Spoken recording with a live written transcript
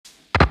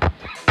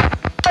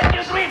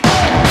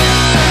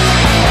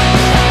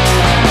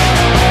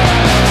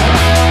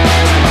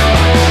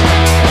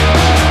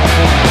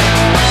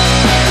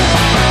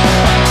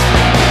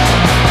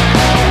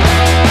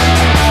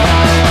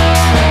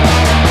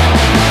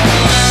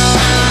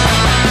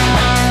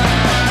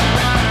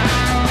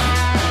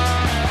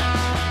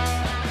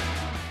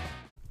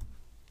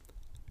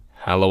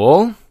Hello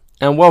all,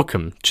 and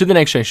welcome to the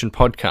Next Generation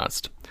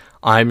Podcast.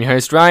 I'm your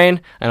host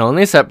Ryan, and on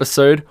this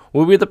episode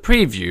will be the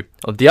preview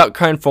of the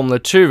upcoming Formula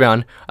 2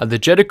 round at the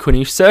Jeddah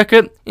Corniche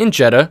Circuit in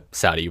Jeddah,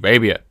 Saudi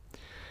Arabia.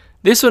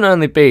 This will not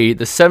only be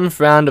the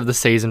 7th round of the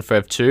season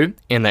for F2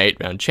 in the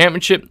 8-round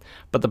championship,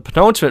 but the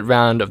penultimate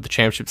round of the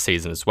championship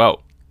season as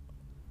well.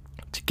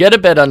 To get a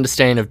better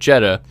understanding of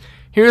Jeddah,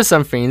 here are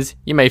some things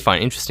you may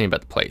find interesting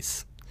about the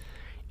place.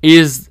 It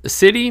is a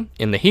city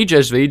in the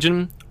Hijaz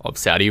region of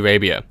Saudi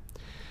Arabia.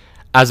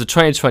 As of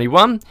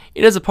 2021,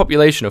 it has a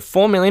population of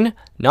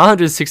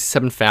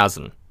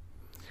 4,967,000.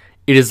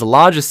 It is the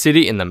largest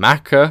city in the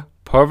Makkah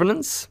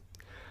province.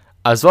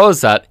 As well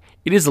as that,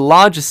 it is the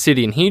largest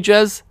city in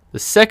Hijaz, the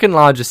second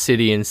largest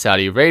city in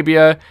Saudi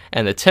Arabia,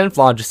 and the 10th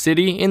largest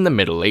city in the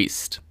Middle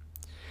East.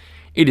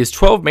 It is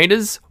 12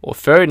 meters or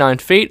 39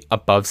 feet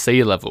above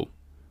sea level.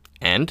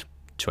 And,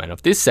 to end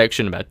off this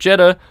section about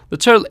Jeddah, the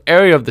total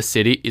area of the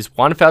city is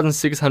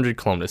 1,600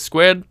 kilometers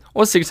squared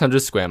or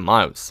 600 square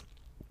miles.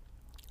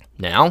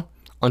 Now,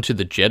 onto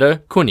the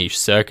Jeddah Corniche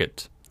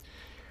Circuit.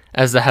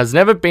 As there has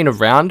never been a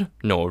round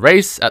nor a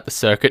race at the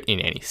circuit in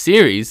any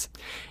series,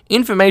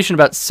 information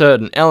about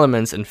certain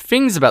elements and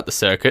things about the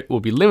circuit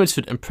will be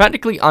limited and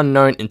practically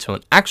unknown until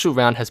an actual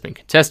round has been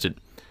contested.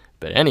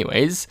 But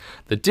anyways,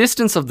 the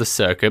distance of the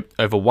circuit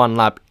over one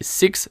lap is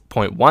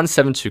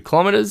 6.172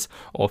 kilometers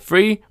or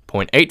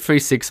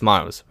 3.836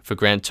 miles, for a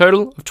grand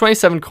total of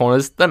 27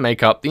 corners that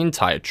make up the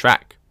entire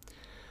track.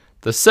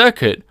 The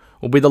circuit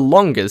will be the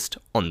longest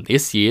on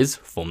this year's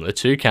Formula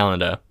 2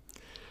 calendar.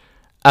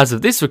 As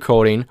of this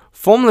recording,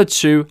 Formula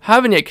 2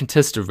 haven't yet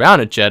contested a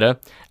round at Jeddah,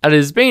 and it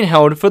is being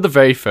held for the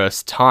very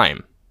first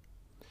time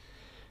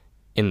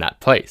in that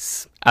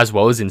place, as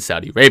well as in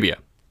Saudi Arabia.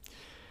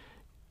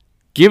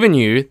 Giving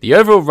you the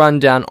overall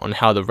rundown on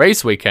how the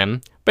race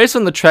weekend, based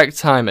on the track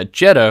time at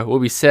Jeddah, will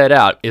be set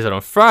out is that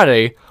on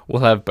Friday,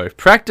 we'll have both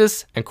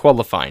practice and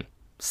qualifying.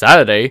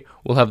 Saturday,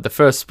 we'll have the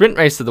first sprint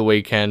race of the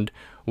weekend,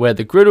 where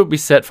the grid will be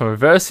set from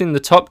reversing the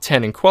top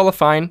 10 in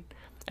qualifying,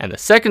 and the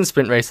second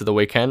sprint race of the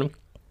weekend,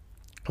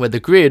 where the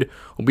grid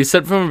will be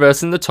set from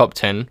reversing the top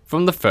 10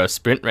 from the first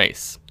sprint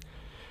race.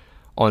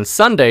 On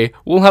Sunday,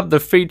 we'll have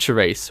the feature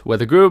race, where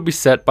the grid will be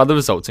set by the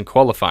results in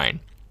qualifying.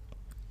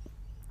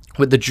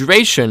 With the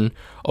duration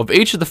of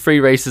each of the 3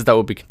 races that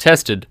will be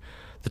contested,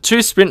 the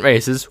 2 sprint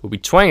races will be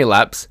 20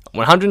 laps,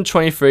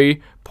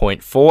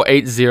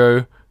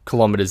 123.480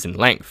 kilometers in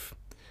length.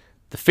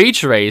 The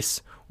feature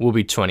race will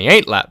be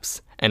 28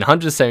 laps, and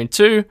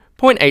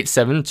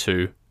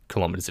 172.872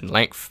 kilometers in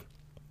length.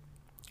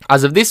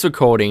 As of this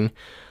recording,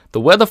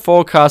 the weather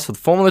forecast for the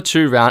Formula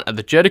 2 round at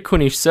the Jeddah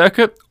Corniche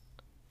Circuit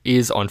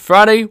is on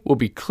Friday will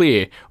be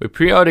clear with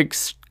periodic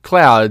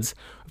clouds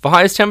with a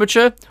highest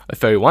temperature of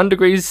 31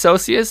 degrees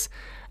Celsius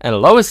and a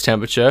lowest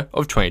temperature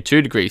of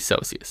 22 degrees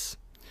Celsius.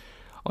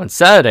 On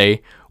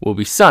Saturday will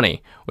be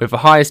sunny with a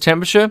highest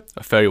temperature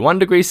of 31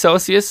 degrees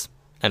Celsius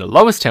and a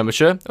lowest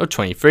temperature of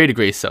 23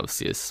 degrees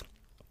Celsius.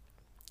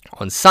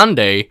 On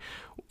Sunday,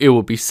 it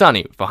will be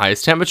sunny with a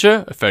highest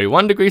temperature of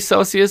 31 degrees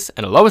Celsius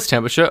and a lowest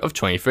temperature of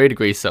 23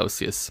 degrees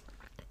Celsius.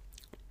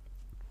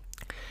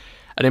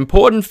 An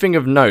important thing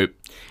of note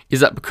is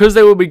that because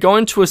they will be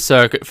going to a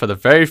circuit for the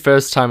very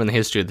first time in the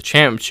history of the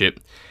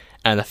championship,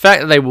 and the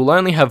fact that they will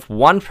only have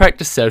one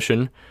practice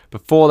session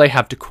before they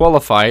have to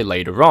qualify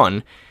later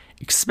on,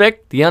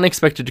 expect the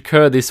unexpected to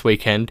occur this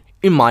weekend,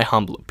 in my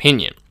humble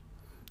opinion.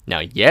 Now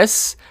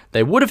yes,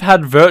 they would have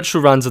had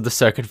virtual runs of the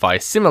circuit via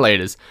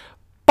simulators,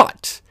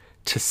 but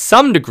to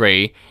some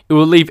degree, it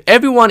will leave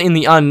everyone in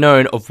the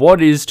unknown of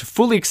what it is to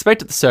fully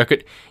expect at the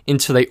circuit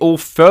until they all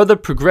further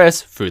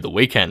progress through the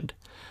weekend.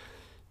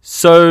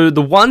 So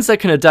the ones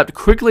that can adapt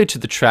quickly to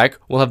the track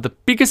will have the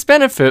biggest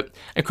benefit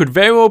and could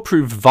very well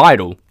prove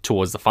vital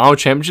towards the final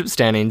championship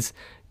standings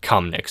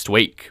come next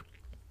week.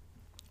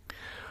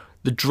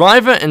 The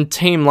driver and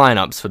team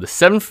lineups for the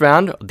 7th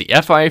round of the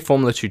FIA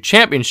Formula 2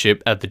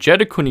 Championship at the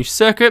Jeddah Corniche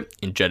Circuit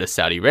in Jeddah,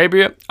 Saudi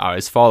Arabia are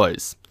as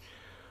follows.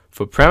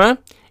 For Prema,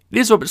 it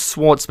is Robert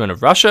Schwartzman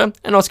of Russia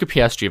and Oscar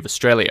Piastri of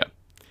Australia.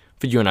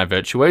 For UNI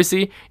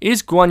Virtuosi, it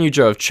is Guan Yu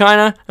Zhou of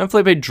China and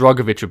Felipe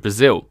Drogovic of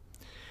Brazil.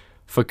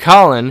 For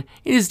Carlin,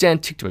 it is Dan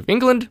Ticktum of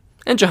England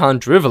and Jahan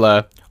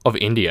Drivala of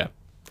India.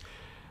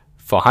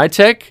 For High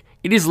Tech,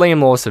 it is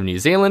Liam Lawson of New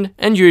Zealand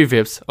and Yuri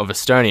Vips of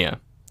Estonia.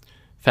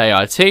 For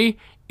ART, it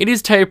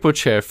is Théo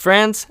Pourchaire of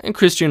France and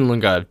Christian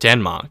Lundgaard of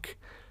Denmark.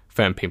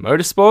 For MP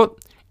Motorsport,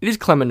 it is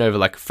Clement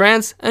Novalak of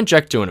France and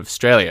Jack Doohan of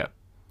Australia.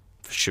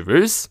 For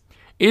Charouz,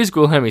 it is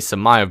Guilherme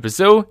Samai of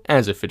Brazil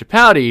and Enzo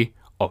Fittipaldi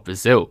of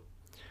Brazil.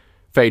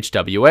 For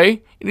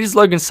HWA, it is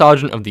Logan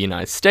Sargent of the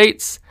United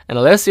States and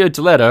Alessio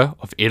Deletta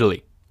of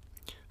Italy.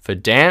 For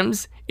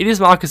Dams, it is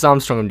Marcus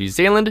Armstrong of New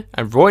Zealand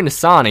and Roy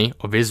Nassani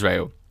of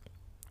Israel.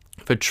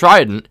 For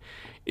Trident,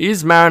 it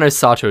is Marino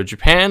Sato of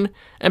Japan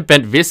and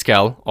Bent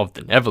Viscal of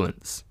the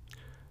Netherlands.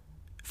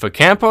 For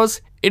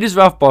Campos, it is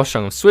Ralph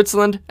Boschung of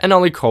Switzerland and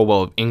Ollie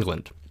Caldwell of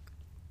England.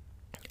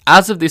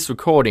 As of this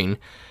recording,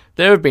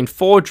 there have been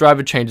 4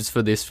 driver changes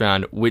for this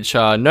round, which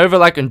are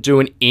Novalak and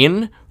Doohan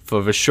in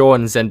for Vasseur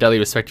and Zendelli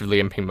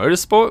respectively MP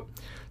Motorsport,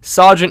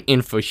 Sargent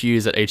in for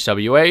Hughes at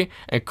HWA,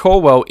 and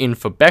Corwell in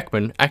for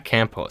Beckman at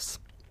Campos.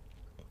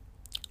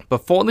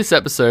 Before this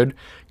episode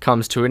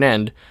comes to an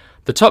end,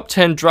 the top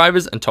 10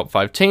 drivers and top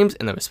 5 teams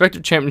in their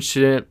respective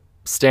championship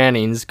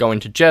standings going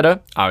to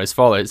Jeddah are as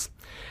follows.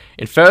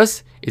 In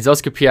first is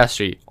Oscar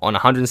Piastri on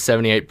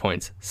 178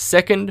 points.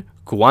 Second,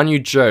 Guan Yu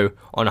Zhou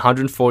on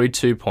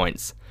 142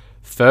 points.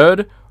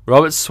 Third,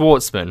 Robert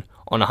Schwartzman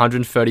on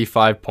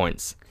 135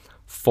 points.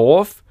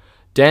 Fourth,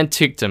 Dan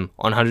Ticktum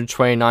on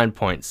 129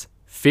 points.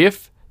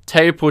 Fifth,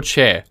 Teo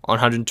Pourchaire on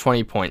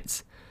 120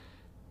 points.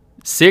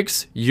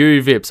 Sixth,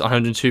 Yuri Vips on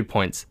 102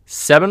 points.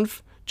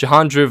 Seventh,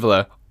 Jahan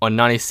Drivler on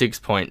 96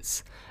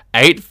 points.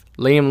 Eighth,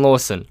 Liam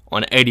Lawson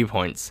on 80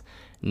 points.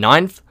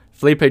 Ninth,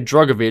 Felipe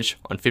Drogovic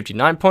on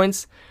 59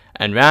 points.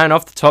 And round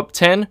off the top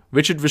 10,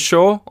 Richard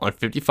Verschoor on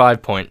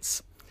 55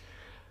 points.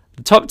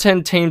 The top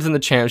 10 teams in the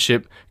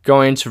championship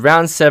going into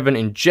round 7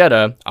 in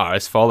Jeddah are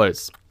as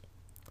follows.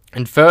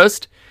 In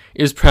first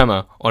is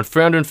Prema on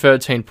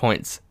 313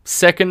 points.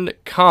 Second,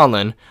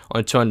 Carlin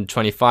on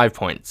 225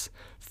 points.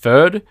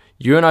 Third,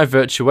 UNI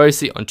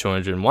Virtuosi on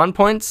 201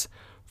 points.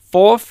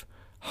 Fourth,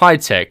 High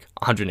Tech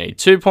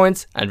 182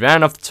 points. And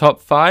round off the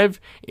top 5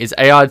 is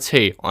ART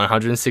on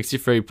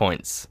 163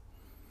 points.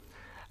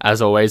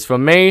 As always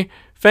from me,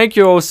 thank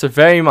you all so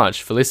very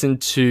much for listening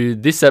to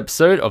this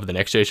episode of the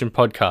Next Generation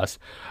Podcast.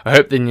 I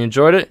hope that you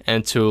enjoyed it, and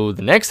until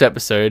the next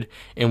episode,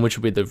 in which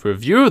will be the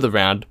review of the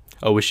round,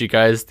 I wish you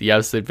guys the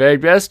absolute very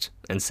best,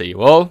 and see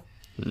you all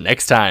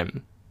next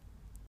time.